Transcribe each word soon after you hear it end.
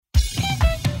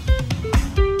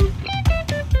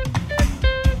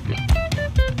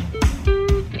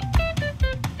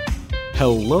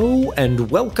Hello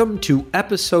and welcome to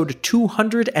episode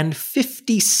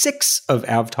 256 of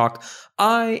AvTalk.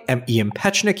 I am Ian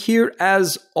Petchnick here,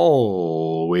 as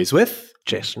always, with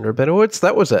Jason Rabinowitz.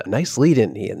 That was a nice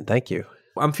lead-in, Ian. Thank you.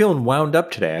 I'm feeling wound up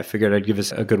today. I figured I'd give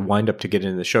us a good wind-up to get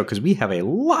into the show because we have a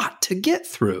lot to get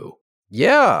through.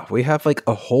 Yeah, we have like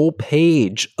a whole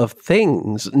page of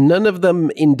things. None of them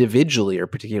individually are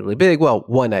particularly big. Well,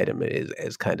 one item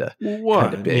is kind of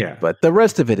big, yeah. But the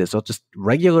rest of it is all just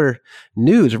regular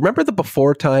news. Remember the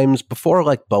before times, before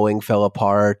like Boeing fell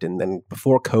apart and then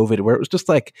before COVID, where it was just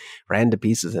like random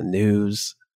pieces of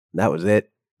news. That was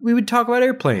it. We would talk about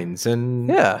airplanes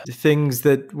and things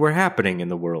that were happening in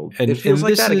the world. And it feels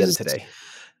like that again today.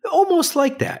 Almost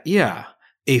like that, yeah.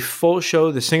 A full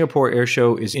show. The Singapore Air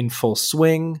Show is in full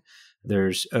swing.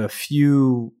 There's a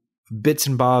few bits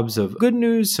and bobs of good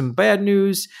news, some bad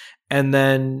news, and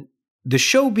then the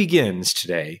show begins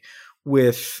today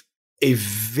with a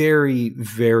very,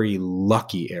 very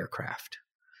lucky aircraft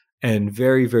and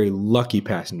very, very lucky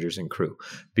passengers and crew,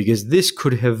 because this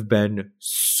could have been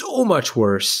so much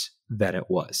worse than it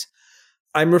was.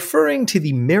 I'm referring to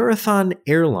the Marathon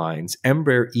Airlines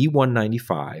Embraer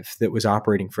E195 that was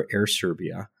operating for Air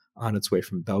Serbia on its way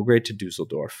from Belgrade to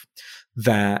Dusseldorf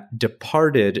that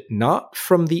departed not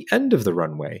from the end of the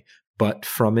runway, but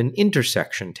from an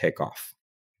intersection takeoff.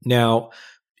 Now,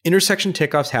 intersection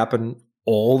takeoffs happen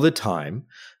all the time.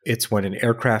 It's when an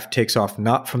aircraft takes off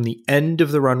not from the end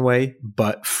of the runway,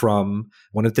 but from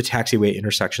one of the taxiway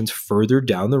intersections further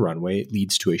down the runway. It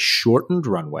leads to a shortened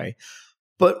runway.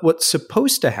 But what's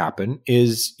supposed to happen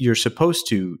is you're supposed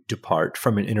to depart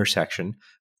from an intersection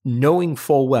knowing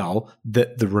full well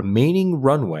that the remaining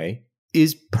runway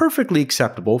is perfectly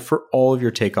acceptable for all of your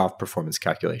takeoff performance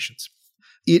calculations.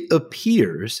 It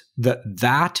appears that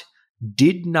that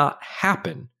did not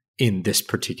happen in this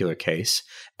particular case,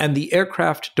 and the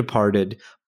aircraft departed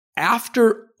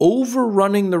after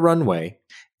overrunning the runway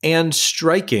and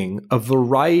striking a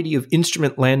variety of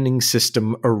instrument landing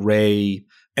system array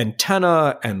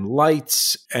antenna and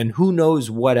lights and who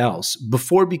knows what else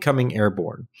before becoming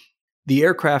airborne. The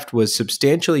aircraft was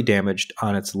substantially damaged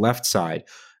on its left side,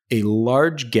 a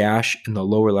large gash in the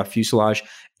lower left fuselage,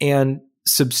 and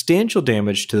substantial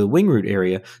damage to the wing root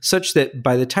area, such that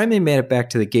by the time they made it back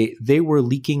to the gate, they were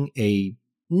leaking a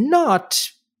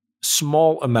not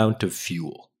small amount of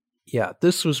fuel. Yeah,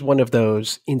 this was one of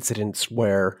those incidents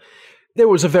where there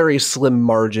was a very slim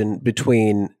margin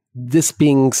between this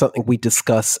being something we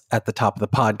discuss at the top of the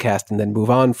podcast and then move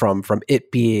on from it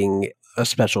being a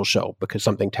special show because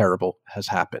something terrible has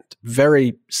happened.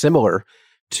 Very similar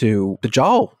to the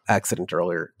JAL accident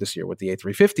earlier this year with the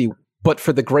A350. But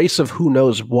for the grace of who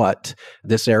knows what,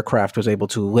 this aircraft was able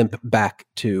to limp back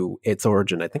to its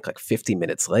origin, I think like 50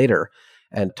 minutes later,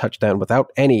 and touch down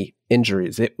without any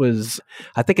injuries. It was,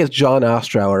 I think as John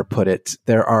Ostrower put it,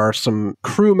 there are some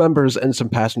crew members and some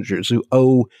passengers who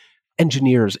owe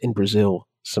engineers in Brazil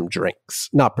some drinks.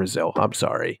 Not Brazil, I'm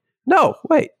sorry. No,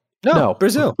 wait. No.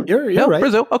 Brazil. You're right.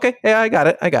 Brazil. Okay. Yeah, I got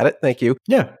it. Thank you.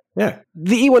 Yeah.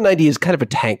 The E190 is kind of a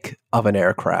tank of an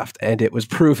aircraft, and it was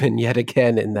proven yet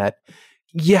again in that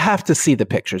you have to see the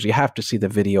pictures. You have to see the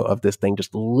video of this thing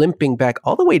just limping back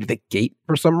all the way to the gate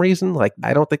for some reason. Like,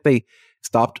 I don't think they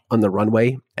stopped on the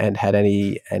runway and had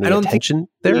any attention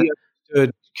there. They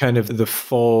understood kind of the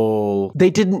full. They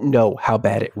didn't know how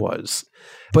bad it was.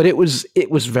 But it was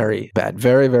very bad,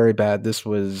 very, very bad. This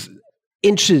was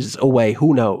inches away,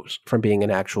 who knows, from being an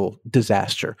actual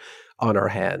disaster on our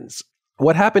hands.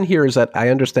 What happened here is that I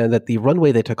understand that the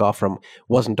runway they took off from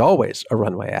wasn't always a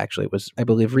runway, actually. It was, I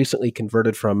believe, recently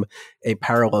converted from a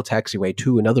parallel taxiway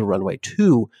to another runway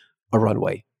to a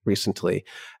runway recently.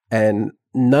 And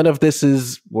none of this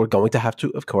we're going to have to,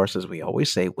 of course, as we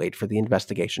always say, wait for the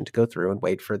investigation to go through and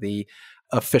wait for the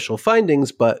official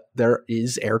findings, but there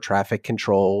is air traffic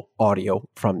control audio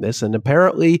from this. And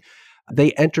apparently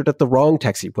they entered at the wrong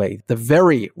taxiway, the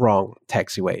very wrong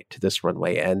taxiway to this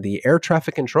runway. And the air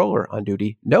traffic controller on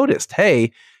duty noticed,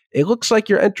 hey, it looks like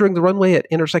you're entering the runway at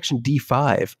intersection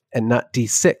D5 and not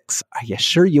D6. Are you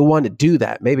sure you want to do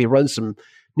that? Maybe run some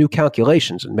new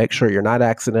calculations and make sure you're not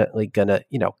accidentally going to,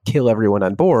 kill everyone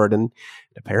on board. And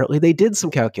apparently they did some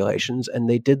calculations and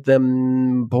they did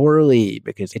them poorly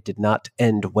because it did not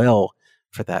end well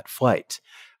for that flight.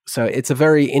 So it's a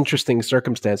very interesting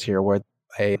circumstance here where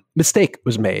a mistake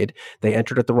was made. They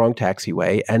entered at the wrong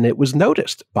taxiway and it was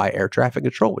noticed by air traffic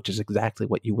control, which is exactly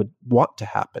what you would want to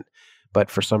happen.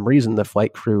 But for some reason, the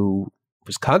flight crew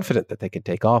was confident that they could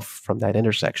take off from that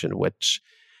intersection, which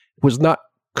was not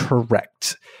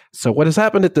correct. So what has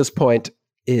happened at this point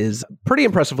is pretty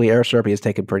impressively, Air Serbia has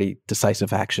taken pretty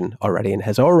decisive action already and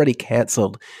has already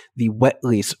canceled the wet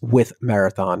lease with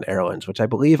Marathon Airlines, which I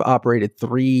believe operated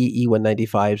 3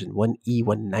 E195s and 1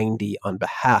 E190 on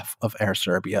behalf of Air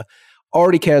Serbia.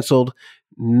 Already canceled,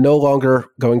 no longer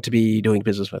going to be doing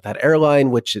business with that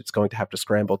airline, which it's going to have to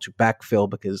scramble to backfill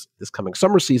because this coming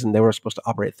summer season, they were supposed to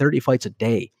operate 30 flights a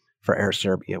day for Air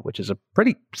Serbia, which is a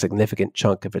pretty significant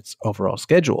chunk of its overall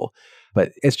schedule.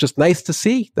 But it's just nice to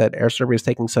see that Air Serbia is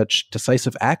taking such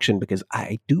decisive action because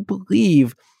I do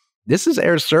believe this is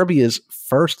Air Serbia's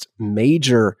first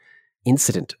major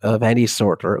incident of any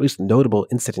sort, or at least notable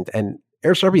incident. And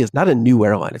Air Serbia is not a new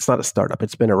airline. It's not a startup.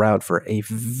 It's been around for a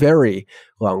very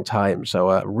long time.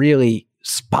 So a really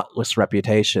spotless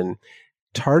reputation,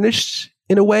 tarnished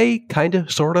in a way, kind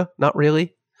of, sort of, not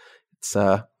really. It's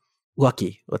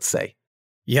lucky, let's say.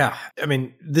 Yeah. I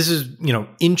mean, this is,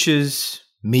 inches,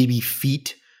 maybe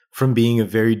feet from being a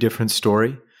very different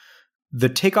story. The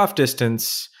takeoff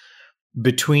distance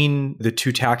between the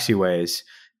two taxiways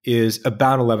is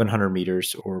about 1,100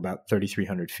 meters or about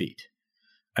 3,300 feet.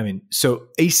 I mean, so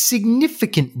a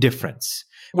significant difference.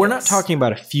 We're not talking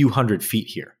about a few hundred feet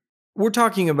here. We're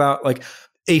talking about like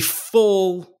a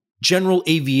full general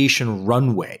aviation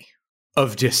runway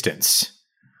of distance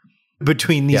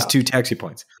between these two taxi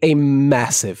points. A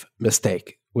massive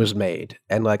mistake was made.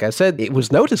 And like I said, it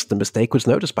was noticed. The mistake was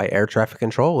noticed by air traffic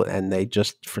control. And they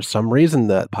just, for some reason,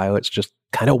 the pilots just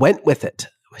kind of went with it,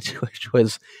 which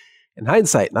was, in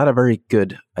hindsight, not a very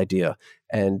good idea.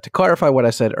 And to clarify what I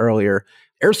said earlier,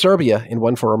 Air Serbia, in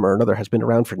one form or another, has been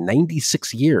around for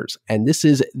 96 years. And this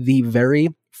is the very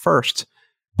first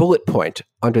bullet point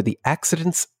under the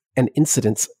accidents and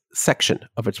incidents section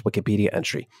of its Wikipedia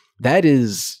entry. That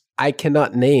is, I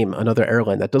cannot name another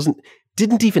airline that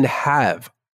didn't even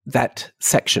have that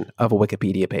section of a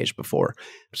Wikipedia page before.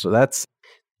 So that's,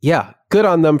 good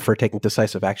on them for taking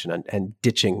decisive action and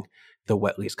ditching the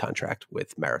wet lease contract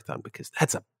with Marathon, because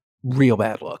that's a real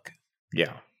bad look.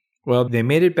 Yeah. Well, they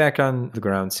made it back on the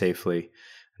ground safely.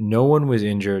 No one was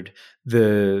injured.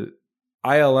 The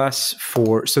ILS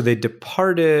so they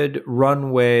departed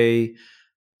runway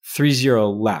 30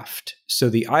 left. So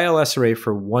the ILS array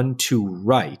for 12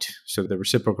 right, so the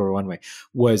reciprocal runway,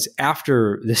 was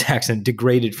after this accident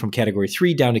degraded from category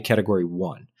 3 down to category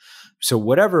 1. So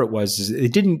whatever it was,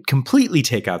 it didn't completely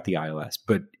take out the ILS,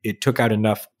 but it took out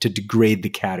enough to degrade the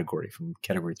category from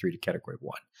category 3 to category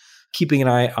 1. Keeping an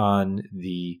eye on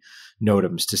the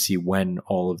NOTAMs to see when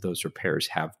all of those repairs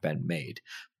have been made.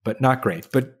 But not great.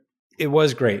 But it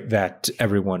was great that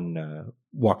everyone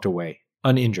walked away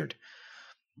uninjured.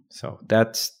 So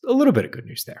that's a little bit of good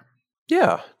news there.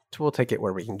 Yeah, we'll take it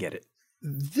where we can get it.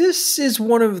 This is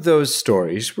one of those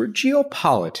stories where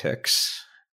geopolitics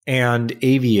and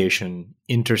aviation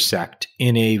intersect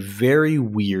in a very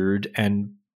weird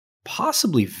and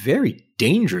possibly very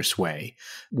dangerous way,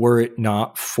 were it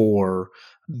not for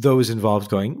those involved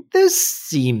going, this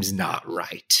seems not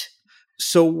right.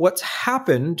 So what's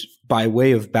happened, by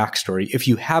way of backstory, if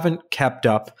you haven't kept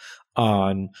up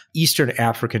on Eastern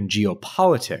African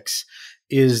geopolitics,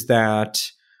 is that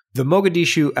the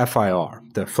Mogadishu FIR,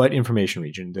 the Flight Information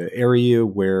Region, the area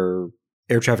where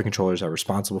air traffic controllers are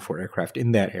responsible for aircraft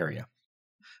in that area,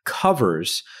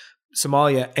 covers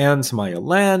Somalia and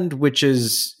Somaliland, which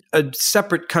is a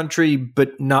separate country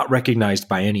but not recognized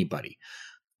by anybody.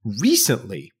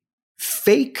 Recently,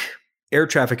 fake air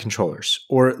traffic controllers,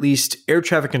 or at least air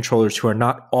traffic controllers who are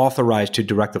not authorized to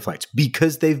direct the flights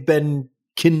because they've been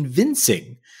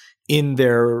convincing in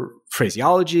their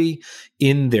phraseology,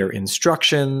 in their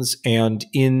instructions, and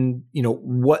in,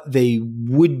 what they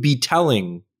would be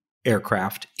telling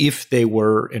aircraft if they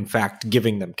were in fact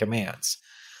giving them commands.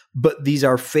 But these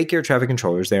are fake air traffic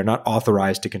controllers. They are not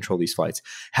authorized to control these flights,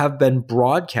 have been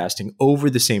broadcasting over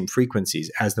the same frequencies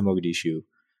as the Mogadishu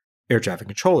air traffic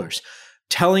controllers,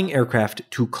 telling aircraft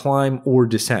to climb or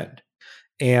descend.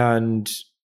 And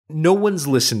no one's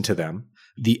listened to them.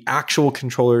 The actual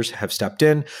controllers have stepped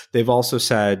in. They've also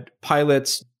said,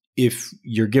 pilots, if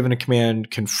you're given a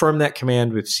command, confirm that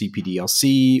command with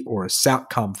CPDLC or a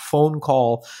SATCOM phone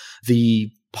call. The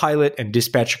pilot and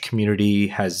dispatcher community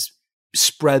has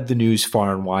spread the news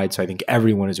far and wide, so I think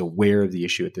everyone is aware of the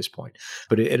issue at this point.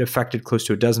 But it affected close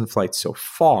to a dozen flights so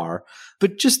far.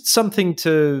 But just something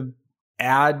to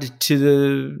add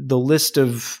to the list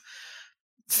of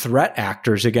threat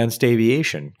actors against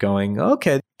aviation, going,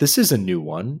 okay, this is a new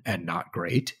one and not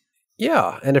great.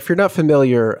 Yeah, and if you're not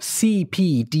familiar,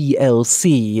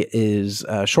 CPDLC is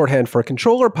shorthand for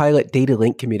Controller Pilot Data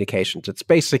Link Communications. It's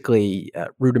basically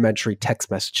rudimentary text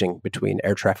messaging between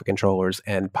air traffic controllers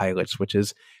and pilots, which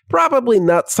is probably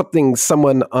not something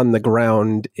someone on the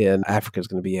ground in Africa is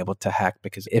going to be able to hack,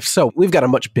 because if so, we've got a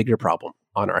much bigger problem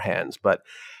on our hands. But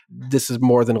this is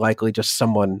more than likely just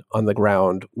someone on the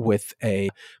ground with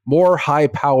a more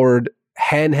high-powered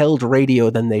handheld radio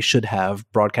than they should have,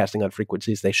 broadcasting on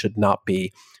frequencies they should not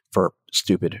be for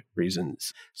stupid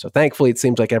reasons. So thankfully, it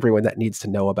seems like everyone that needs to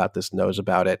know about this knows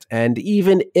about it. And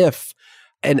even if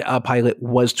a pilot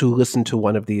was to listen to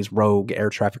one of these rogue air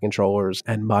traffic controllers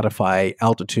and modify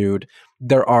altitude,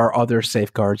 there are other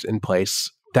safeguards in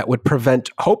place that would prevent,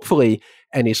 hopefully,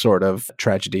 any sort of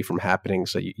tragedy from happening.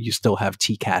 So you still have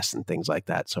TCAS and things like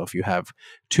that. So if you have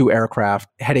two aircraft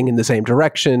heading in the same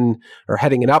direction or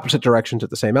heading in opposite directions at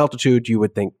the same altitude, you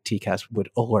would think TCAS would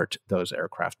alert those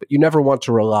aircraft. But you never want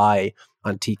to rely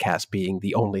on TCAS being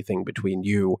the only thing between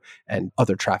you and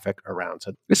other traffic around.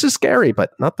 So this is scary,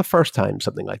 but not the first time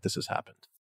something like this has happened.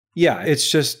 Yeah,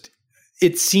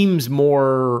 it seems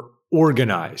more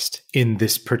organized in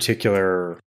this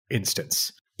particular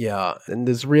instance. Yeah, and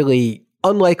there's really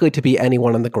unlikely to be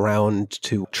anyone on the ground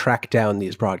to track down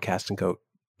these broadcasts and go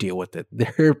deal with it.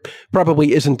 There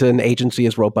probably isn't an agency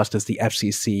as robust as the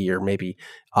FCC or maybe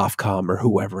Ofcom or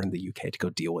whoever in the UK to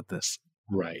go deal with this.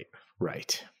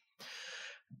 Right.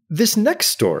 This next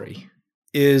story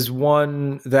is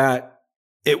one that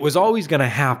it was always going to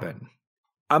happen.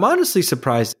 I'm honestly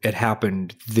surprised it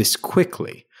happened this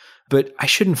quickly, but I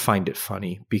shouldn't find it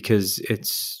funny because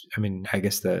I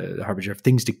guess the harbinger of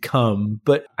things to come,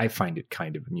 but I find it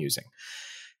kind of amusing.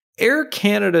 Air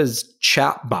Canada's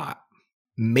chatbot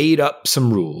made up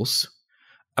some rules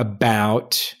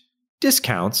about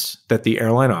discounts that the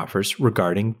airline offers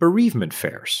regarding bereavement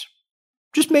fares.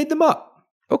 Just made them up.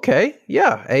 Okay,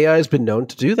 yeah, AI has been known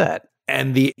to do that.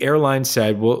 And the airline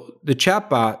said, well, the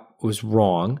chatbot was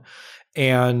wrong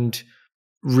and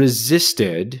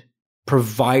resisted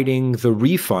providing the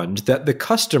refund that the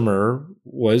customer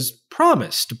was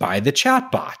promised by the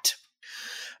chatbot.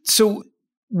 So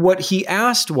what he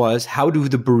asked was, how do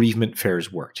the bereavement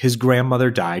fares work? His grandmother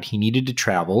died. He needed to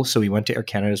travel, so he went to Air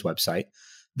Canada's website.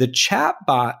 The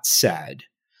chatbot said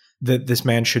that this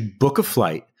man should book a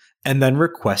flight and then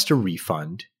request a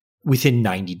refund within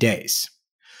 90 days.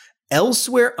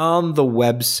 Elsewhere on the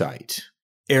website,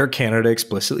 Air Canada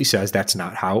explicitly says that's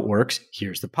not how it works.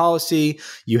 Here's the policy.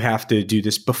 You have to do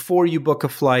this before you book a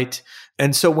flight.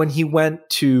 And so when he went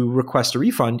to request a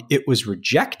refund, it was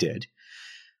rejected.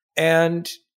 And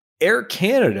Air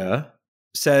Canada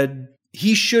said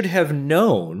he should have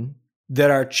known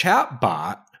that our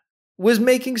chatbot was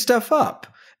making stuff up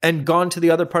and gone to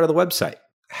the other part of the website.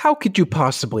 How could you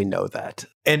possibly know that?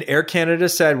 And Air Canada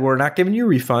said, we're not giving you a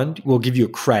refund. We'll give you a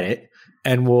credit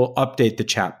and we'll update the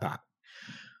chatbot.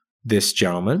 This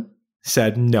gentleman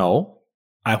said, no,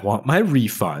 I want my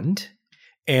refund,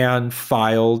 and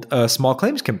filed a small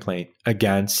claims complaint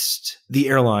against the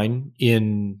airline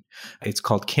it's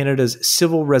called Canada's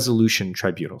Civil Resolution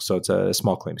Tribunal. So it's a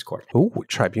small claims court. Oh,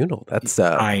 tribunal. That's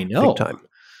I know. big time.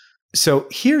 So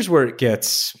here's where it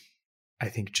gets, I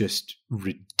think, just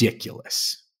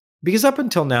ridiculous. Because up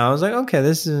until now, I was like, okay,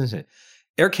 this is it.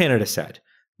 Air Canada said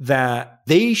that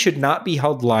they should not be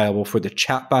held liable for the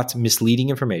chatbot's misleading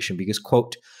information because,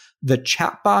 quote, the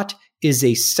chatbot is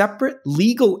a separate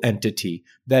legal entity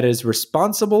that is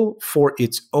responsible for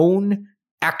its own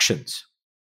actions.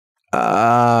 No.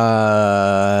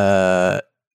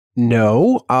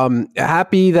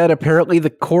 Happy that apparently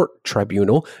the court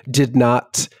tribunal did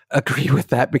not agree with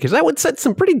that, because that would set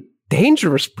some pretty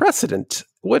dangerous precedent,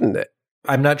 wouldn't it?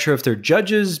 I'm not sure if they're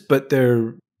judges, but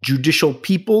they're judicial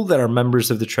people that are members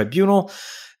of the tribunal,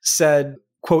 said,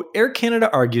 quote, Air Canada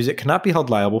argues it cannot be held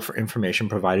liable for information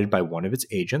provided by one of its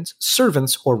agents,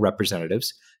 servants, or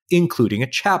representatives, including a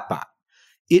chatbot.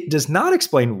 It does not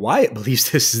explain why it believes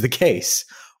this is the case,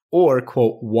 or,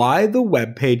 quote, why the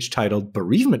webpage titled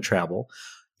Bereavement Travel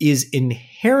is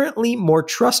inherently more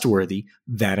trustworthy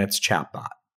than its chatbot.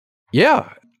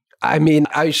 Yeah. I mean,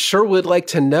 I sure would like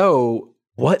to know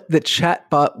what the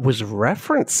chatbot was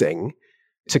referencing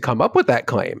to come up with that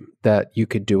claim that you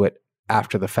could do it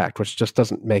after the fact, which just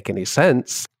doesn't make any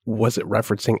sense. Was it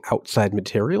referencing outside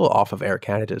material off of Air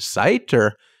Canada's site,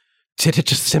 or did it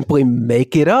just simply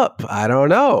make it up? I don't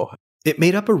know. It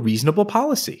made up a reasonable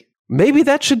policy. Maybe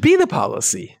that should be the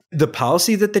policy. The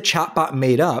policy that the chatbot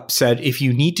made up said if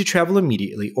you need to travel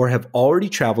immediately or have already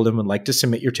traveled and would like to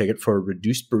submit your ticket for a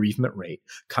reduced bereavement rate,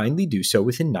 kindly do so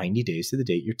within 90 days of the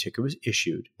date your ticket was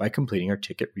issued by completing our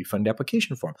ticket refund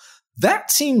application form. That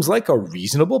seems like a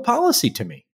reasonable policy to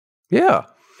me. Yeah.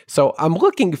 So I'm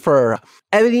looking for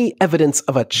any evidence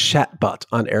of a chatbot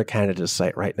on Air Canada's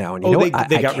site right now. And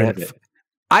they got rid of it.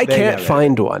 I can't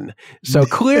find one. So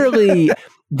clearly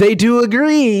they do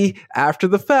agree after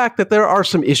the fact that there are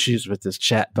some issues with this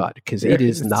chatbot because it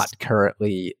is not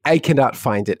currently, I cannot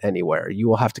find it anywhere. You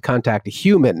will have to contact a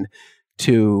human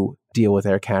to deal with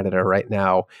Air Canada right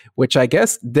now, which I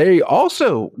guess they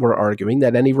also were arguing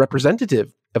that any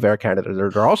representative of Air Canada,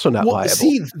 they're also not liable.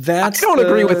 See, I don't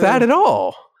agree with that at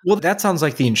all. Well, that sounds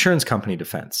like the insurance company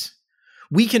defense.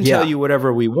 We can tell you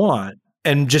whatever we want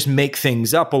and just make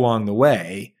things up along the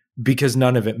way because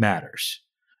none of it matters.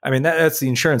 I mean, that's the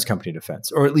insurance company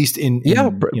defense, or at least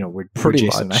we're pretty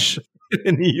Jason much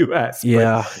in the U.S.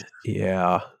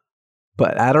 Yeah.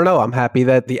 But I don't know. I'm happy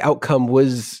that the outcome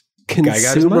was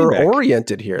consumer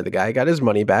oriented here. The guy got his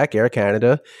money back. Air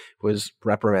Canada was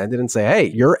reprimanded and say,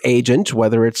 hey, your agent,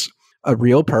 whether it's a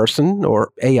real person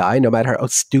or AI, no matter how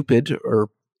stupid or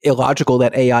illogical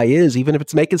that AI is, even if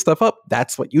it's making stuff up,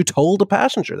 that's what you told a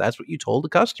passenger. That's what you told a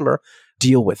customer.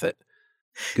 Deal with it.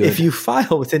 Good. If you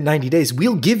file within 90 days,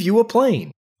 we'll give you a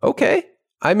plane. Okay.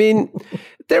 I mean,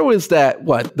 there was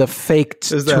the faked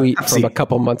tweet from a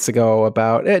couple months ago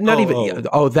about,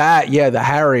 the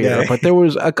Harrier. Yeah. But there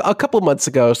was a couple months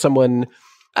ago, someone,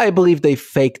 I believe they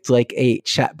faked like a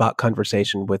chatbot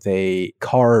conversation with a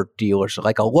car dealership,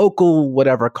 like a local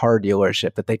whatever car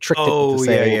delership that they tricked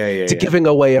it into giving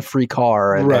away a free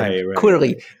car. And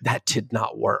clearly that did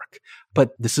not work.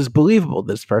 But this is believable.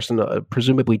 This person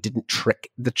presumably didn't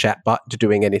trick the chatbot to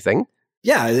doing anything.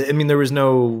 Yeah, I mean, there was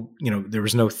no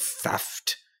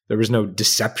theft. There was no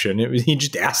deception. He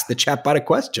just asked the chatbot a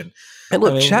question. And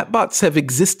look, chatbots have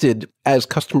existed as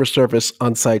customer service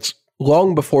on sites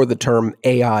long before the term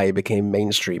AI became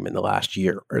mainstream in the last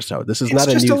year or so. This is not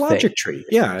a new thing. It's just a logic tree.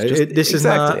 Yeah, this is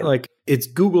not like it's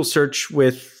Google search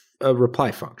with a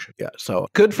reply function. Yeah, so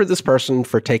good for this person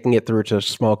for taking it through to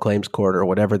small claims court or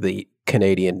whatever the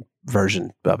Canadian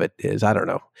version of it is. I don't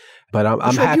know. But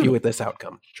I'm happy with this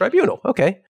outcome. Tribunal.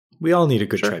 Okay. We all need a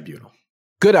good tribunal.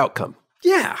 Good outcome.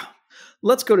 Yeah.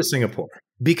 Let's go to Singapore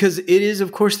because it is,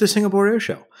 of course, the Singapore Air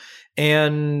Show.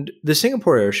 And the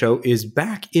Singapore Air Show is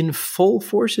back in full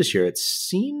force this year. It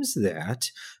seems that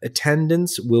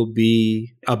attendance will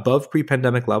be above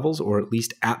pre-pandemic levels, or at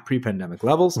least at pre-pandemic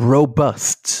levels.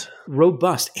 Robust.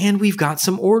 And we've got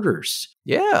some orders.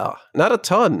 Yeah. Not a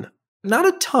ton. Not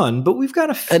a ton, but we've got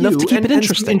a few. Enough to keep it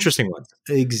interesting. Interesting ones.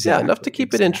 Exactly. Yeah, enough to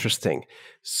keep it interesting.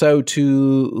 So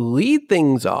to lead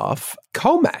things off,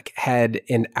 Comac had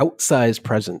an outsized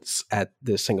presence at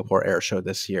the Singapore Air Show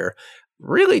this year,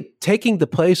 really taking the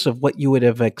place of what you would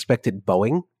have expected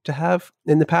Boeing to have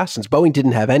in the past, since Boeing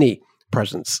didn't have any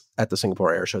presence at the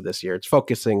Singapore Air Show this year. It's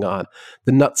focusing on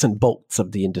the nuts and bolts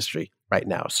of the industry right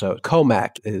now. So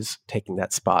Comac is taking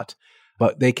that spot.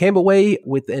 But they came away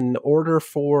with an order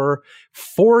for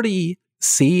 40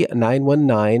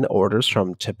 C919 orders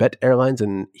from Tibet Airlines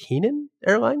and Hainan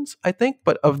Airlines, I think,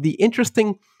 but of the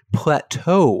interesting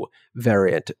plateau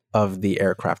variant of the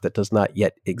aircraft that does not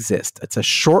yet exist. It's a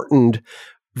shortened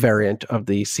variant of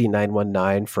the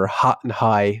C919 for hot and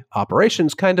high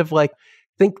operations, kind of like,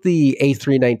 think the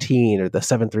A319 or the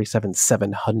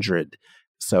 737-700.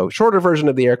 So shorter version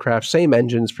of the aircraft, same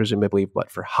engines, presumably, but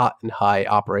for hot and high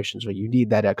operations where you need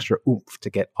that extra oomph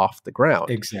to get off the ground.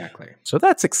 Exactly. So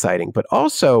that's exciting, but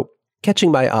also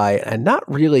catching my eye and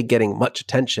not really getting much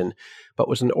attention, but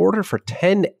was an order for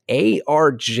 10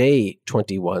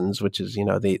 ARJ21s, which is,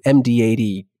 the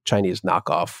MD-80 Chinese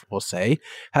knockoff, we'll say.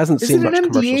 Hasn't seen much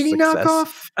commercial success.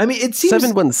 Knockoff? I mean, it seems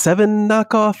 717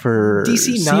 knockoff or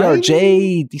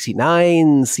DC-9?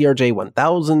 DC-9,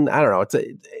 CRJ-1000. I don't know.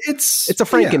 It's a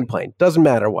Frankenplane. Doesn't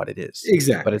matter what it is.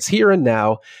 Exactly. But it's here and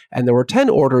now. And there were 10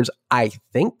 orders, I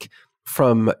think,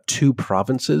 from 2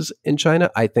 provinces in China.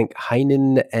 I think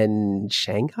Hainan and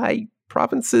Shanghai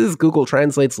provinces. Google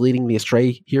Translate's leading me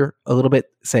astray here a little bit,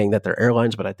 saying that they're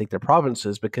airlines, but I think they're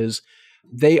provinces because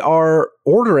they are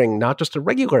ordering not just a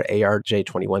regular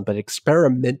ARJ21, but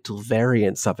experimental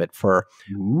variants of it for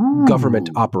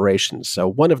government operations. So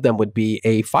one of them would be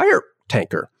a fire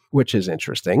tanker, which is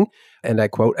interesting. And I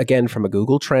quote again from a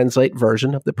Google Translate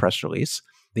version of the press release.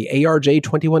 The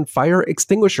ARJ-21 fire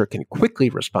extinguisher can quickly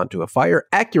respond to a fire,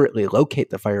 accurately locate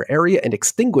the fire area, and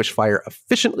extinguish fire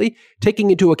efficiently,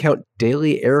 taking into account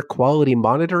daily air quality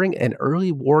monitoring and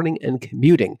early warning and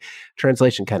commuting.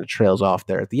 Translation kind of trails off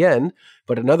there at the end,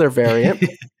 but another variant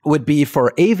would be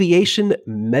for aviation,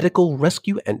 medical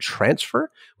rescue, and transfer,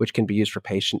 which can be used for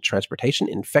patient transportation,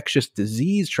 infectious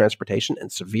disease transportation,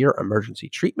 and severe emergency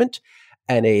treatment.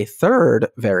 And a third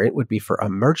variant would be for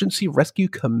emergency rescue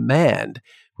command,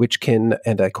 which can,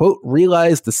 and I quote,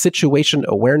 realize the situation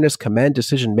awareness, command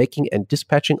decision making, and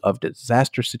dispatching of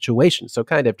disaster situations. So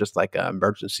kind of just like an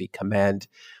emergency command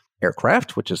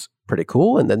aircraft, which is pretty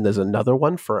cool. And then there's another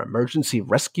one for emergency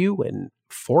rescue and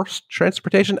force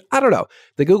transportation. I don't know.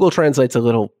 The Google Translate's a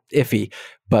little iffy,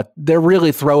 but they're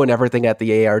really throwing everything at the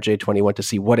ARJ-21 to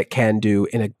see what it can do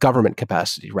in a government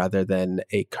capacity rather than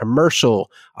a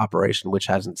commercial operation, which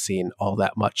hasn't seen all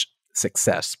that much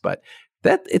success. But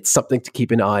that it's something to keep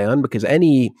an eye on, because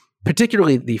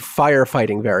particularly the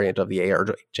firefighting variant of the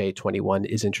ARJ-21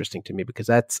 is interesting to me, because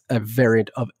that's a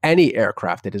variant of any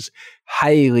aircraft that is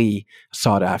highly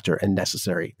sought after and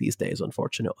necessary these days,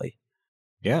 unfortunately.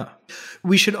 Yeah.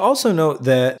 We should also note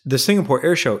that the Singapore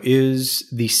Air Show is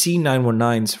the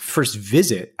C919's first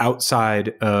visit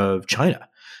outside of China.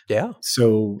 Yeah.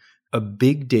 So a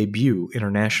big debut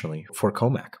internationally for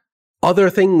COMAC. Other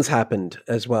things happened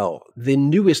as well. The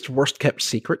newest worst-kept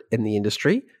secret in the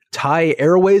industry, Thai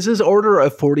Airways' order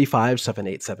of 45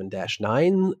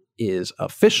 787-9 is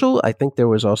official. I think there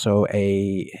was also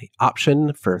an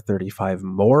option for 35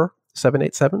 more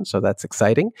 787, so that's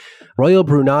exciting. Royal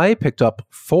Brunei picked up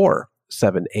 4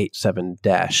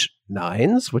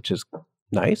 787-9s, which is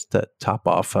nice to top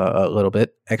off a little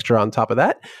bit extra on top of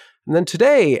that. And then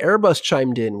today, Airbus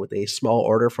chimed in with a small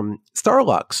order from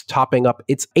Starlux, topping up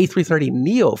its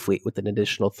A330neo fleet with an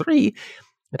additional 3.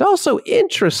 And also,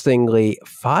 interestingly,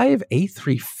 5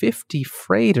 A350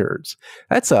 freighters.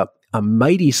 That's a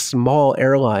mighty small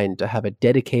airline to have a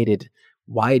dedicated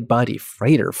wide-body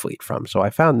freighter fleet from. So I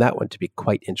found that one to be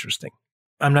quite interesting.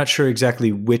 I'm not sure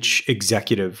exactly which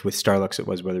executive with Starlux it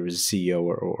was, whether it was a CEO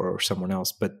or someone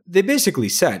else, but they basically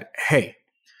said, hey,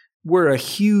 we're a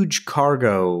huge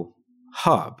cargo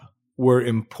hub. We're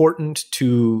important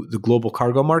to the global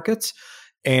cargo markets,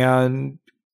 and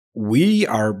we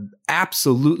are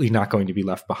absolutely not going to be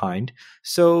left behind.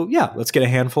 So yeah, let's get a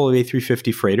handful of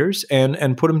A350 freighters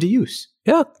and put them to use.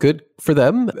 Yeah, good for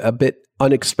them. A bit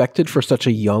unexpected for such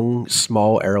a young,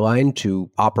 small airline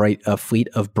to operate a fleet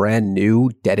of brand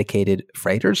new dedicated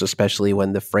freighters, especially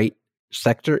when the freight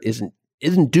sector isn't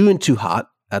doing too hot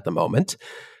at the moment.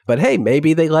 But hey,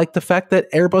 maybe they like the fact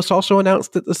that Airbus also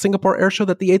announced at the Singapore Air Show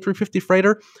that the A350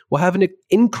 freighter will have an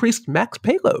increased max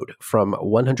payload from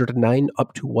 109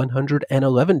 up to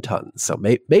 111 tons. So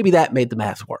maybe that made the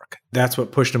math work. That's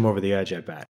what pushed them over the edge, I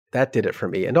bet. That did it for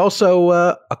me. And also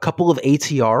a couple of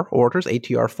ATR orders,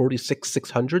 ATR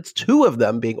 46-600s, 2 of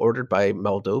them being ordered by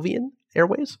Moldovan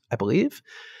Airways, I believe.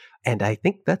 And I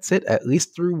think that's it, at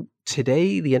least through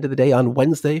today, the end of the day on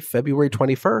Wednesday, February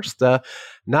 21st.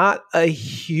 Not a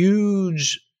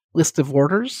huge list of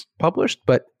orders published,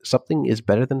 but something is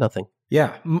better than nothing.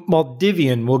 Yeah.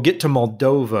 Maldivian, we'll get to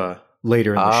Moldova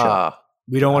later in the show.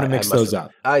 We don't want to mix those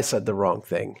up. I said the wrong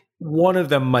thing. One of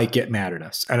them might get mad at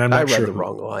us, and I'm not sure. I read the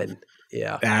wrong line.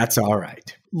 Yeah. That's all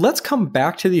right. Let's come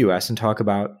back to the US and talk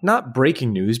about not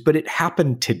breaking news, but it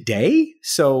happened today.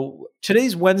 So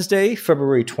today's Wednesday,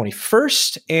 February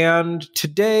 21st, and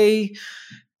today,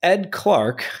 Ed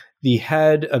Clark, the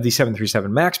head of the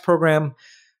 737 MAX program,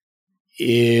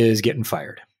 is getting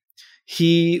fired.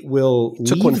 He will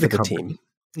leave the company.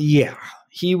 Yeah.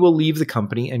 He will leave the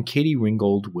company, and Katie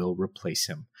Ringgold will replace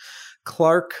him.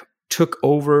 Clark took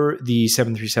over the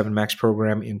 737 MAX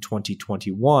program in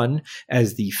 2021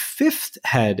 as the 5th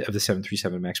head of the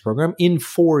 737 MAX program in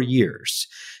 4 years.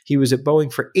 He was at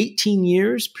Boeing for 18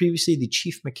 years, previously the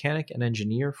chief mechanic and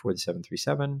engineer for the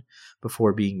 737,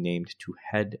 before being named to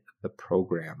head the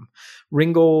program.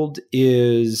 Ringgold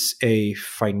is a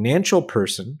financial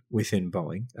person within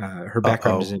Boeing. Her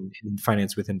background is in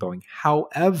finance within Boeing.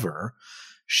 However,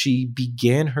 she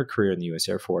began her career in the U.S.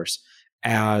 Air Force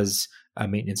as a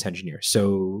maintenance engineer.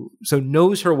 So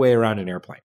knows her way around an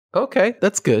airplane. Okay,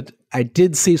 that's good. I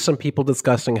did see some people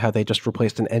discussing how they just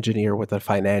replaced an engineer with a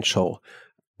financial.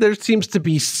 There seems to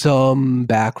be some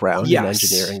background in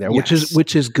engineering there,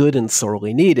 which is good and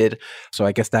sorely needed. So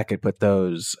I guess that could put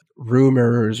those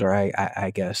rumors or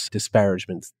I guess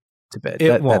disparagements to bed.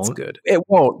 That's good. It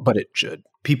won't, but it should.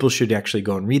 People should actually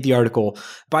go and read the article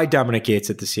by Dominic Yates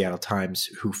at the Seattle Times,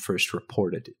 who first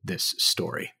reported this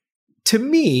story. To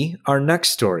me, our next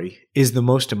story is the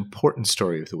most important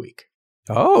story of the week.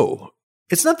 Oh,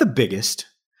 It's not the biggest.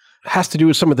 has to do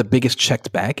with some of the biggest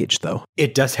checked baggage, though.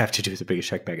 It does have to do with the biggest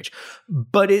check baggage.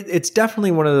 But it's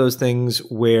definitely one of those things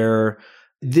where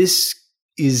this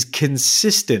is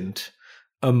consistent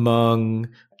among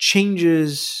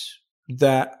changes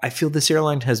that I feel this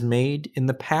airline has made in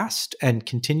the past and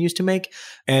continues to make.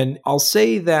 And I'll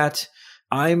say that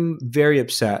I'm very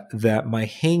upset that my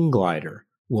hang glider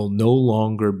will no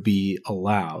longer be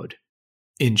allowed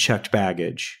in checked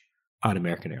baggage on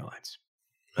American Airlines.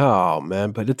 Oh,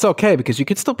 man, but it's okay because you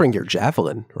could still bring your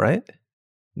javelin, right?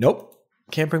 Nope.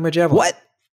 Can't bring my javelin. What?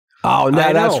 Oh,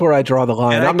 no, that's where I draw the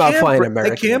line. And I'm not flying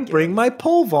American. I can't bring my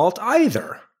pole vault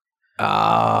either.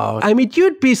 Oh, I mean,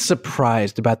 you'd be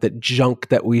surprised about the junk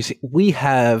that we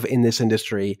have in this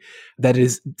industry that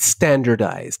is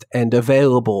standardized and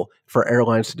available for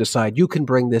airlines to decide you can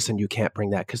bring this and you can't bring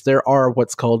that, because there are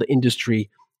what's called industry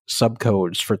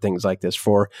subcodes for things like this.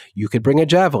 For you could bring a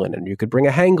javelin and you could bring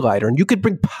a hang glider and you could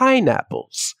bring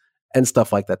pineapples and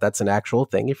stuff like that. That's an actual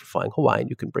thing. If you're flying Hawaiian,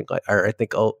 you can bring or I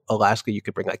think Alaska, you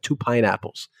could bring 2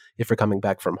 pineapples if you're coming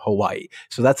back from Hawaii.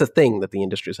 So that's a thing that the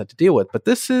industry's had to deal with. But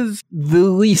this is the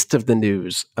least of the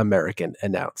news American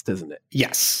announced, isn't it?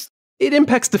 Yes. It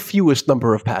impacts the fewest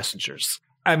number of passengers.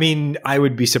 I mean, I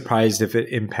would be surprised if it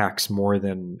impacts more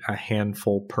than a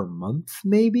handful per month,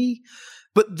 maybe.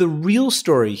 But the real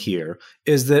story here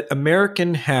is that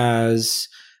American has,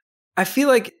 I feel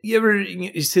like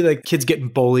you see like kids getting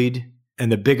bullied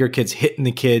and the bigger kid's hitting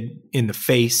the kid in the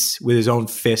face with his own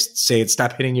fist saying,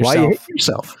 stop hitting yourself. Why you hitting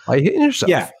yourself? Why you hitting yourself?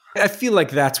 Yeah. I feel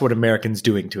like that's what American's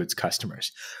doing to its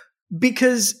customers.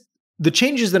 Because the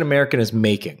changes that American is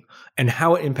making and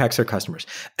how it impacts their customers,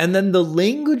 and then the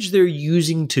language they're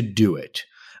using to do it.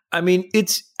 I mean,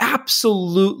 it's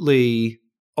absolutely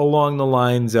along the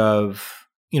lines of,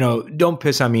 don't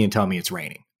piss on me and tell me it's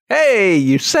raining. Hey,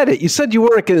 you said it. You said you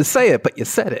weren't going to say it, but you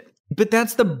said it. But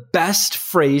that's the best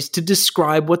phrase to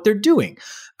describe what they're doing.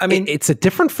 I mean, it's a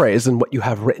different phrase than what you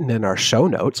have written in our show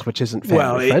notes, which isn't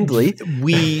family friendly.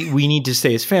 We need to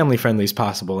stay as family friendly as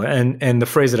possible, and the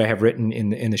phrase that I have written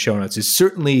in the show notes is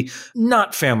certainly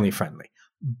not family friendly.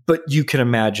 But you can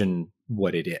imagine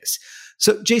what it is.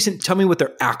 So, Jason, tell me what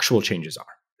their actual changes are.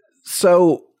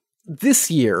 So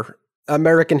this year,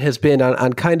 American has been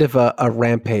on kind of a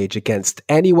rampage against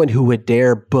anyone who would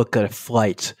dare book a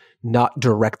flight not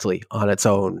directly on its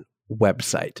own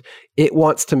website. It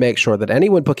wants to make sure that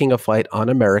anyone booking a flight on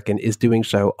American is doing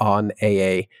so on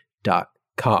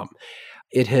AA.com.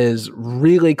 It has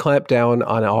really clamped down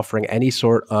on offering any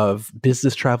sort of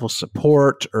business travel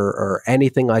support or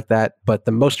anything like that. But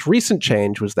the most recent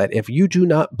change was that if you do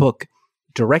not book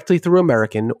directly through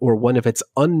American or one of its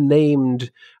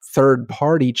unnamed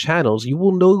third-party channels, you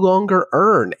will no longer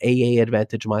earn AA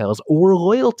Advantage miles or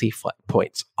loyalty flight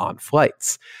points on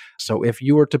flights. So if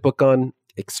you were to book on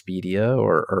Expedia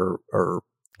or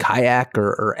Kayak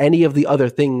or any of the other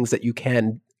things that you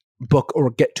can book or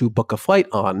get to book a flight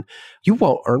on, you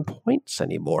won't earn points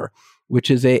anymore,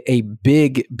 which is a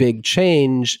big, big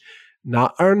change.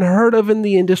 Not unheard of in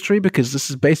the industry, because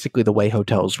this is basically the way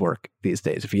hotels work these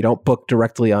days. If you don't book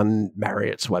directly on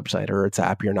Marriott's website or its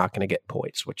app, you're not going to get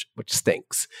points, which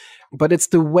stinks. But it's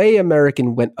the way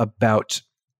American went about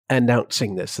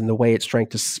announcing this and the way it's trying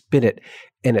to spin it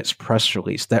in its press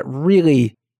release that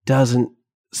really doesn't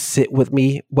sit with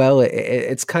me well.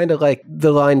 It's kind of like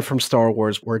the line from Star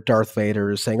Wars where Darth Vader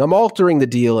is saying, I'm altering the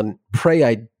deal and pray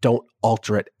I don't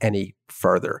alter it any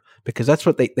further, because that's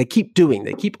what they keep doing.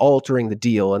 They keep altering the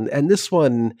deal. And this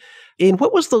one,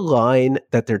 what was the line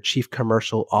that their chief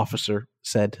commercial officer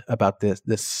said about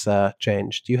this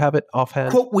change? Do you have it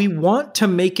offhand? Quote, we want to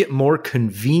make it more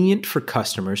convenient for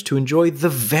customers to enjoy the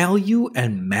value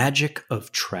and magic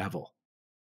of travel.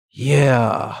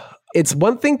 Yeah. It's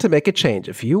one thing to make a change.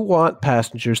 If you want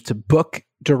passengers to book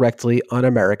directly on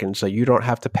American so you don't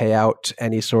have to pay out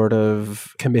any sort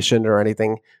of commission or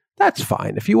anything, that's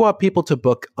fine. If you want people to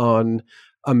book on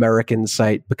American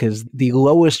site because the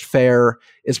lowest fare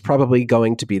is probably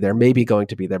going to be there, maybe going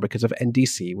to be there because of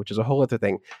NDC, which is a whole other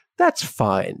thing, that's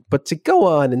fine. But to go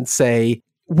on and say,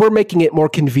 we're making it more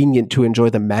convenient to enjoy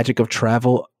the magic of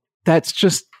travel, that's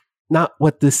just not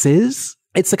what this is.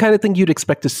 It's the kind of thing you'd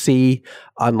expect to see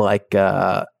on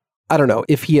I don't know,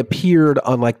 if he appeared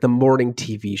on like the morning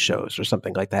TV shows or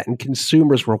something like that and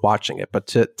consumers were watching it. But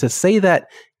to say that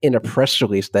in a press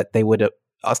release that they would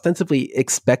ostensibly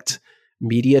expect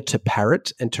media to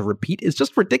parrot and to repeat is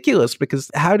just ridiculous, because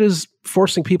how does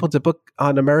forcing people to book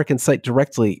on American site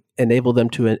directly enable them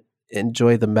to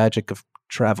enjoy the magic of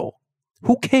travel?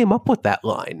 Who came up with that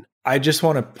line? I just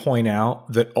want to point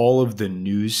out that all of the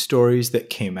news stories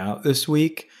that came out this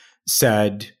week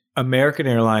said American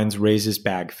Airlines raises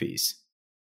bag fees.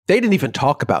 They didn't even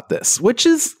talk about this, which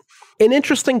is an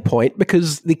interesting point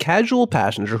because the casual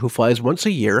passenger who flies once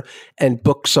a year and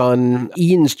books on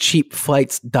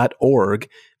ianscheapflights.org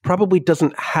probably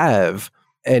doesn't have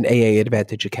an AA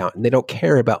Advantage account, and they don't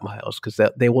care about miles because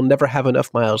they will never have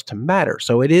enough miles to matter.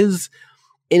 So it is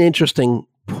an interesting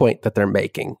point that they're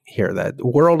making here, that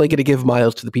we're only going to give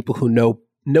miles to the people who know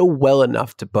well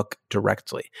enough to book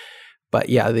directly. But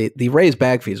yeah, the raised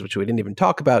bag fees, which we didn't even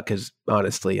talk about because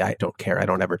honestly, I don't care. I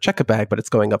don't ever check a bag, but it's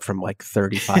going up from like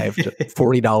 $35 to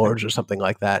 $40 or something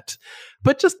like that.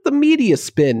 But just the media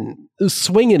spin,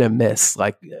 swing and a miss,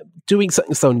 like doing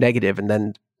something so negative and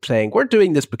then saying, we're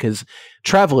doing this because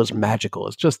travel is magical.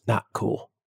 It's just not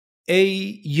cool. A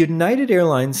United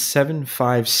Airlines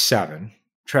 757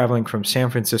 traveling from San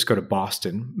Francisco to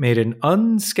Boston made an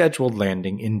unscheduled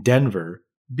landing in Denver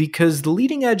because the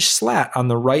leading edge slat on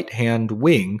the right-hand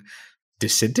wing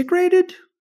disintegrated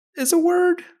is a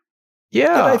word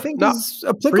that I think is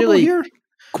applicable really here.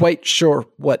 Quite sure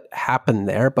what happened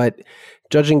there, but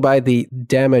judging by the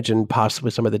damage and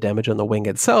possibly some of the damage on the wing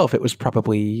itself, it was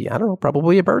probably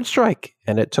a bird strike,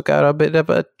 and it took out a bit of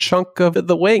a chunk of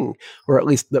the wing, or at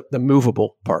least the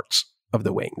movable parts of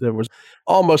the wing. There was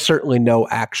almost certainly no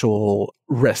actual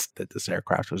risk that this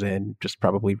aircraft was in, just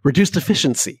probably reduced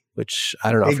efficiency, which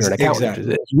I don't know if you're an accountant,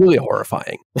 it's really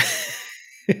horrifying.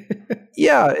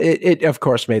 Yeah, it of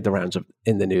course made the rounds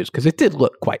in the news because it did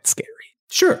look quite scary.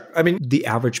 Sure. I mean, the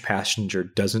average passenger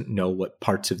doesn't know what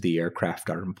parts of the aircraft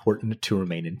are important to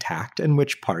remain intact and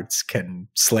which parts can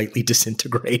slightly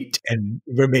disintegrate and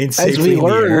remain safely in the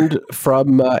air. As we learned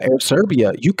from Air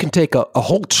Serbia, you can take a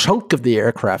whole chunk of the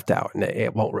aircraft out and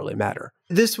it won't really matter.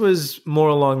 This was more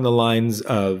along the lines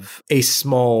of a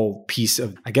small piece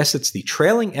of, I guess it's the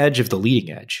trailing edge of the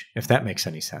leading edge, if that makes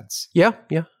any sense. Yeah,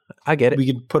 I get it. We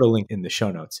could put a link in the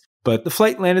show notes. But the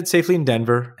flight landed safely in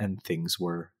Denver and things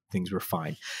were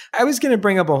fine. I was going to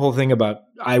bring up a whole thing about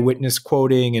eyewitness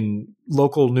quoting and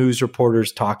local news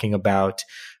reporters talking about,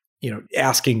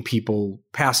 asking people,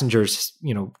 passengers,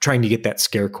 trying to get that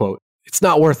scare quote. It's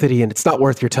not worth it, Ian. It's not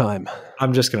worth your time.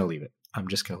 I'm just going to leave it.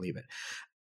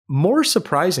 More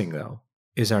surprising, though,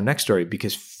 is our next story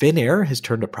because Finnair has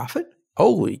turned a profit.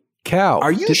 Holy cow.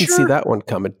 Are you Didn't sure? see that one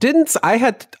coming. I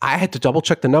had to double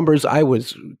check the numbers. I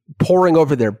was poring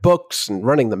over their books and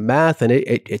running the math, and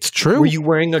it's true. Were you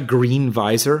wearing a green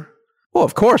visor? Well,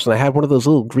 of course. And I had one of those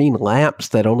little green lamps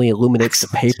that only illuminates the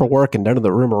paperwork and none of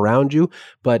the room around you.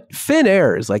 But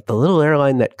Finnair is like the little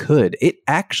airline that could. It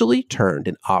actually turned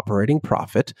an operating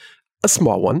profit, a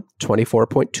small one,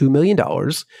 $24.2 million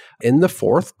in the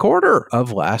fourth quarter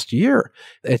of last year.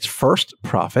 Its first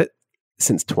profit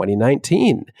since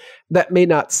 2019. That may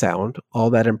not sound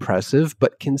all that impressive,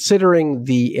 but considering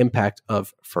the impact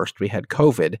of first we had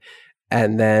COVID,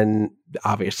 and then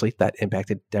obviously that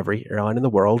impacted every airline in the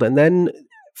world, and then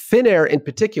Finnair in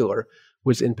particular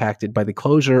was impacted by the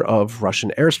closure of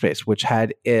Russian airspace, which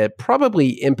had probably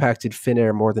impacted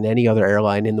Finnair more than any other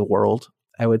airline in the world,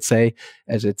 I would say,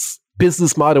 as its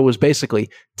business model was basically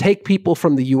take people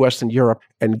from the US and Europe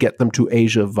and get them to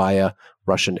Asia via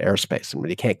Russian airspace. And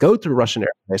when you can't go through Russian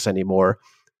airspace anymore,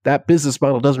 that business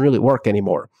model doesn't really work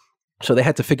anymore. So they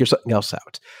had to figure something else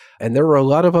out. And there are a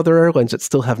lot of other airlines that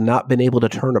still have not been able to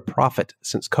turn a profit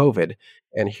since COVID.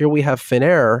 And here we have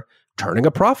Finnair turning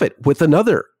a profit with an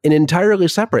entirely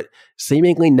separate,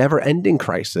 seemingly never-ending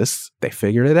crisis. They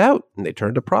figured it out and they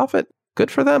turned a profit.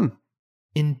 Good for them.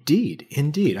 Indeed.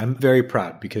 I'm very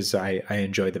proud because I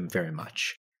enjoy them very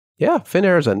much. Yeah,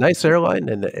 Finnair is a nice airline,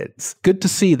 and it's good to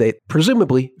see they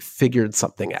presumably figured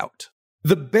something out.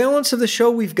 The balance of the show,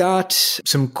 we've got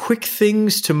some quick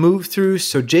things to move through.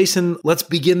 So, Jason, let's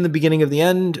begin the beginning of the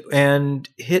end and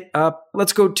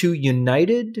let's go to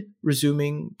United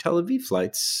resuming Tel Aviv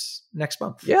flights next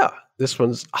month. Yeah, this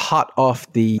one's hot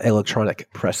off the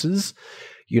electronic presses.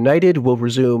 United will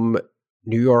resume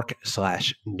New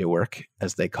York/Newark,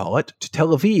 as they call it, to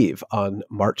Tel Aviv on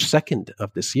March 2nd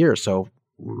of this year. So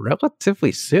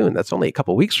relatively soon. That's only a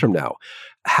couple weeks from now.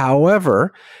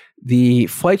 However, the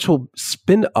flights will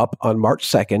spin up on March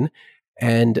 2nd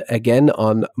and again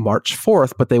on March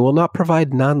 4th, but they will not provide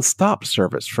nonstop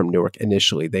service from Newark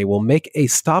initially. They will make a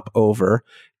stopover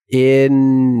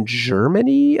in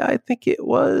Germany, I think it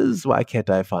was. Why can't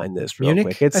I find this real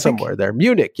quick? It's somewhere there.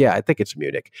 Munich. Yeah, I think it's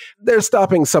Munich. They're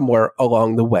stopping somewhere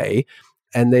along the way.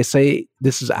 And they say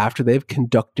this is after they've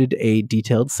conducted a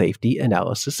detailed safety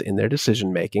analysis in their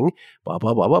decision making, blah,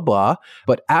 blah, blah, blah, blah.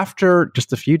 But after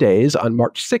just a few days, on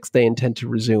March 6th, they intend to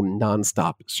resume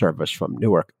nonstop service from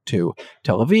Newark to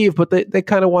Tel Aviv. But they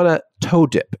kind of want to toe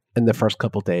dip in the first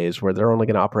couple of days, where they're only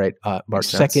going to operate March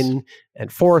 2nd and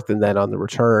 4th, and then on the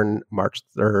return, March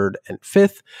 3rd and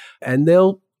 5th. And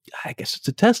I guess it's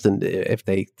a test, and if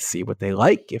they see what they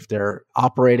like, if they're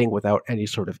operating without any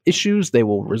sort of issues, they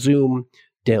will resume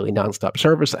daily nonstop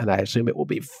service, and I assume it will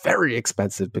be very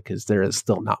expensive because there is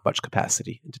still not much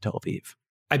capacity into Tel Aviv.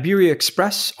 Iberia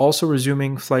Express also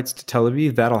resuming flights to Tel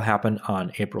Aviv. That'll happen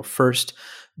on April 1st.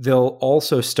 They'll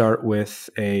also start with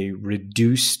a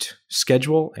reduced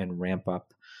schedule and ramp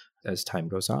up as time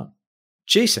goes on.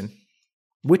 Jason,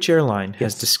 which airline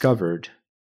has discovered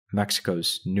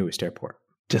Mexico's newest airport?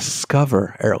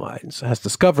 Discover Airlines has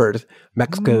discovered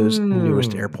Mexico's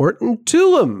newest airport in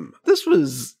Tulum. This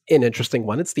was an interesting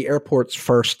one. It's the airport's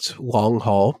first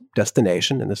long-haul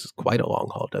destination, and this is quite a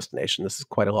long-haul destination. This is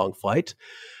quite a long flight.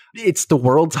 It's the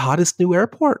world's hottest new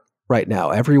airport right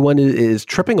now. Everyone is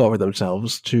tripping over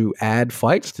themselves to add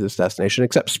flights to this destination,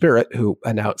 except Spirit, who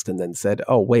announced and then said,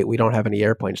 oh, wait, we don't have any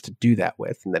airplanes to do that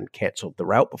with, and then canceled the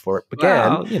route before it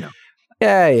began. Well,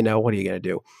 Yeah, what are you going to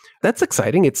do? That's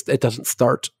exciting. It doesn't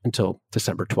start until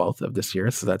December 12th of this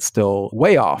year, so that's still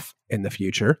way off in the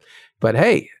future. But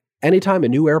hey, anytime a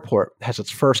new airport has its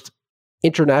first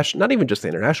international, not even just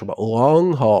international, but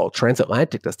long-haul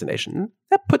transatlantic destination,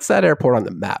 that puts that airport on the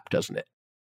map, doesn't it?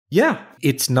 Yeah.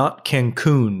 It's not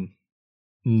Cancun-ness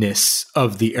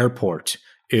of the airport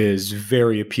is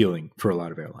very appealing for a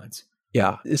lot of airlines.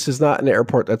 Yeah, this is not an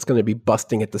airport that's going to be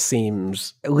busting at the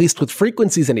seams, at least with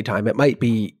frequencies anytime. It might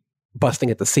be busting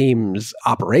at the seams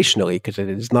operationally because it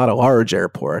is not a large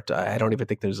airport. I don't even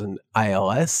think there's an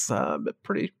ILS, but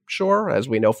pretty sure, as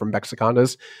we know from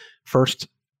Mexicana's first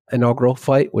inaugural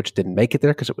flight, which didn't make it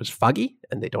there because it was foggy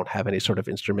and they don't have any sort of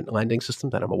instrument landing system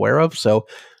that I'm aware of. So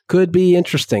could be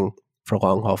interesting for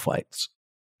long-haul flights.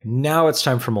 Now it's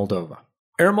time for Moldova.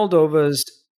 Air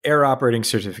Moldova's air operating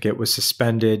certificate was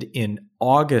suspended in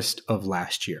August of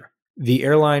last year. The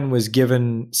airline was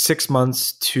given 6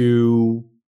 months to,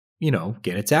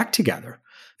 get its act together,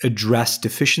 address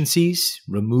deficiencies,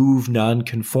 remove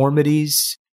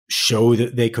nonconformities, show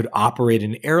that they could operate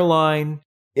an airline.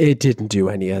 It didn't do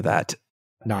any of that.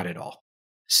 Not at all.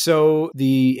 So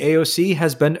the AOC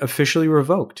has been officially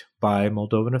revoked by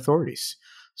Moldovan authorities.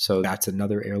 So that's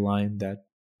another airline that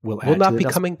will not be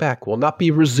coming back, will not be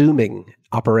resuming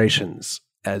operations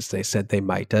as they said they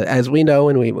might. As we know,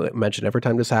 and we mention every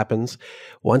time this happens,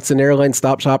 once an airline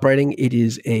stops operating, it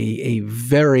is a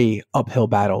very uphill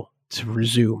battle to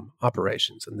resume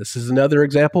operations. And this is another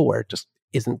example where it just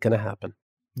isn't going to happen.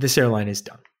 This airline is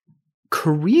done.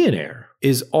 Korean Air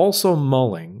is also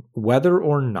mulling whether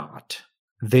or not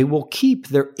they will keep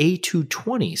their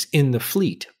A220s in the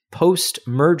fleet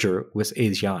post-merger with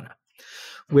Asiana,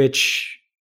 which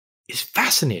is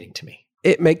fascinating to me.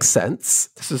 It makes sense.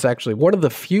 This is actually one of the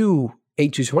few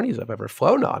A220s I've ever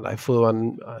flown on. I flew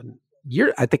on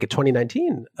I think in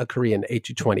 2019, a Korean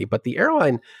A220, but the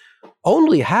airline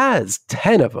only has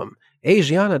 10 of them.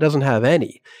 Asiana doesn't have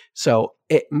any. So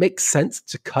it makes sense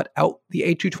to cut out the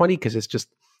A220 because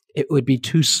it would be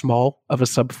too small of a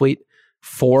subfleet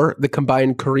for the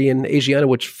combined Korean Asiana,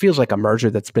 which feels like a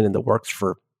merger that's been in the works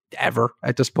for ever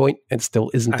at this point and still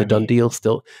isn't a done deal.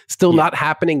 Still not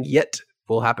happening yet.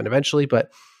 Will happen eventually,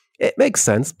 but it makes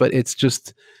sense. But it's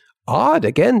just odd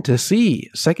again to see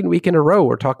second week in a row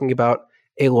we're talking about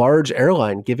a large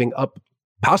airline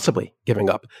possibly giving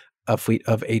up a fleet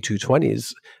of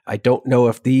A220s. I don't know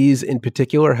if these in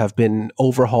particular have been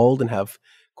overhauled and have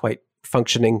quite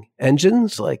functioning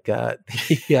engines like the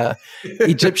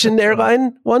Egyptian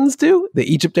airline ones do,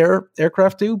 the Egypt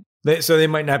aircraft do. So they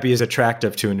might not be as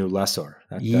attractive to a new lessor.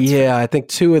 I think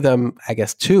 2 of them, I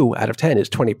guess 2 out of 10 is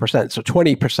 20%. So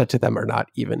 20% of them are not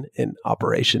even in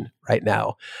operation right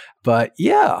now. But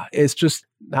yeah, it's just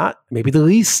not, maybe the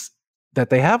lease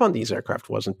that they have on these aircraft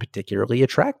wasn't particularly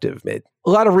attractive. A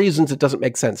lot of reasons it doesn't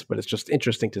make sense, but it's just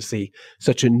interesting to see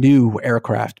such a new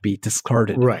aircraft be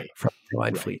discarded from the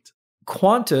airline fleet.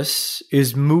 Qantas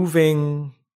is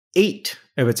moving 8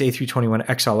 of its A321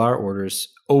 XLR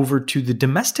orders over to the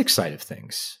domestic side of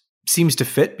things. Seems to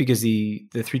fit because the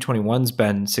 321's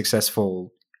been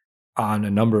successful on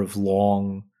a number of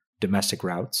long domestic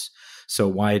routes. So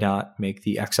why not make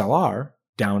the XLR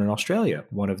down in Australia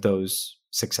one of those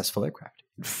successful aircraft?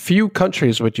 Few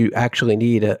countries would you actually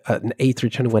need an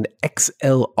A321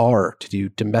 XLR to do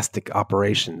domestic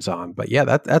operations on. But yeah,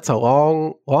 that's a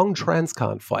long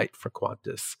transcon flight for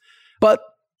Qantas. But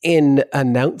In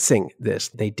announcing this,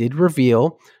 they did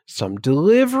reveal some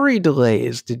delivery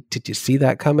delays. Did you see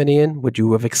that coming in? Would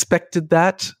you have expected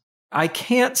that? I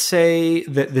can't say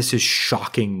that this is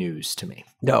shocking news to me.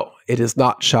 No, it is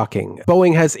not shocking.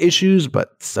 Boeing has issues,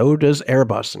 but so does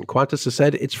Airbus. And Qantas has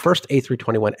said its first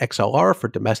A321XLR for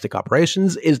domestic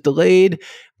operations is delayed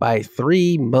by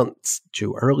 3 months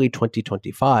to early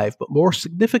 2025. But more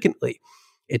significantly,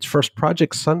 its first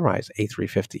Project Sunrise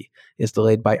A350 is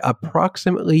delayed by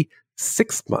approximately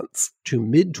 6 months to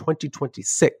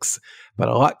mid-2026. But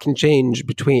a lot can change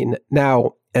between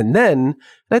now and then. And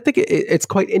I think it's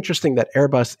quite interesting that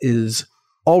Airbus is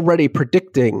already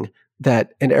predicting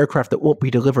that an aircraft that won't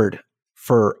be delivered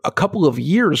for a couple of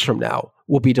years from now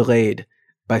will be delayed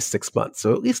by 6 months.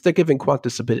 So at least they're giving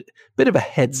Qantas a bit of a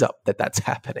heads up that that's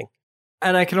happening.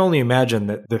 And I can only imagine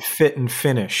that the fit and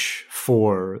finish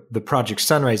for the Project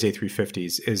Sunrise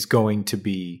A350s is going to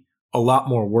be a lot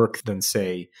more work than,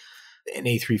 say, an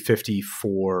A350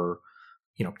 for,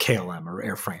 KLM or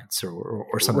Air France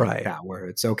or something like that, where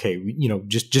it's okay,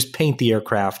 just paint the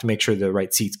aircraft, make sure the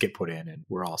right seats get put in, and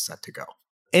we're all set to go.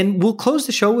 And we'll close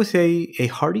the show with a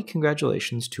hearty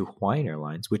congratulations to Hawaiian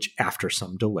Airlines, which, after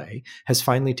some delay, has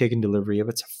finally taken delivery of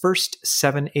its first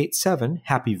 787.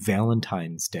 Happy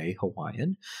Valentine's Day,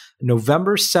 Hawaiian.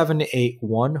 November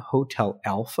 781 Hotel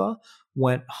Alpha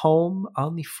went home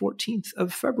on the 14th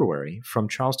of February from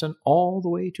Charleston all the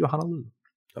way to Honolulu.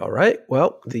 All right.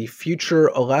 Well, the future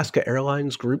Alaska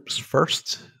Airlines Group's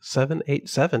first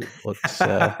 787 looks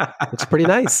pretty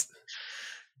nice.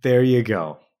 There you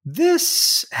go.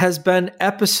 This has been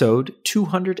episode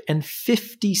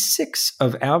 256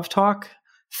 of AvTalk.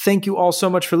 Thank you all so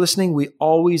much for listening. We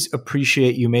always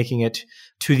appreciate you making it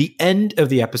to the end of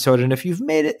the episode. And if you've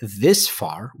made it this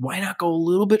far, why not go a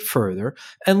little bit further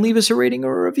and leave us a rating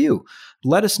or a review?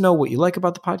 Let us know what you like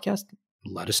about the podcast.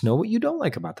 Let us know what you don't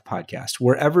like about the podcast.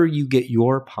 Wherever you get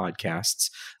your podcasts,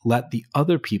 let the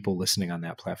other people listening on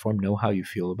that platform know how you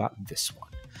feel about this one.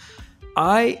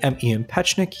 I am Ian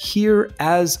Petchnick, here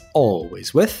as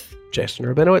always with Jason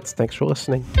Rabinowitz. Thanks for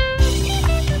listening.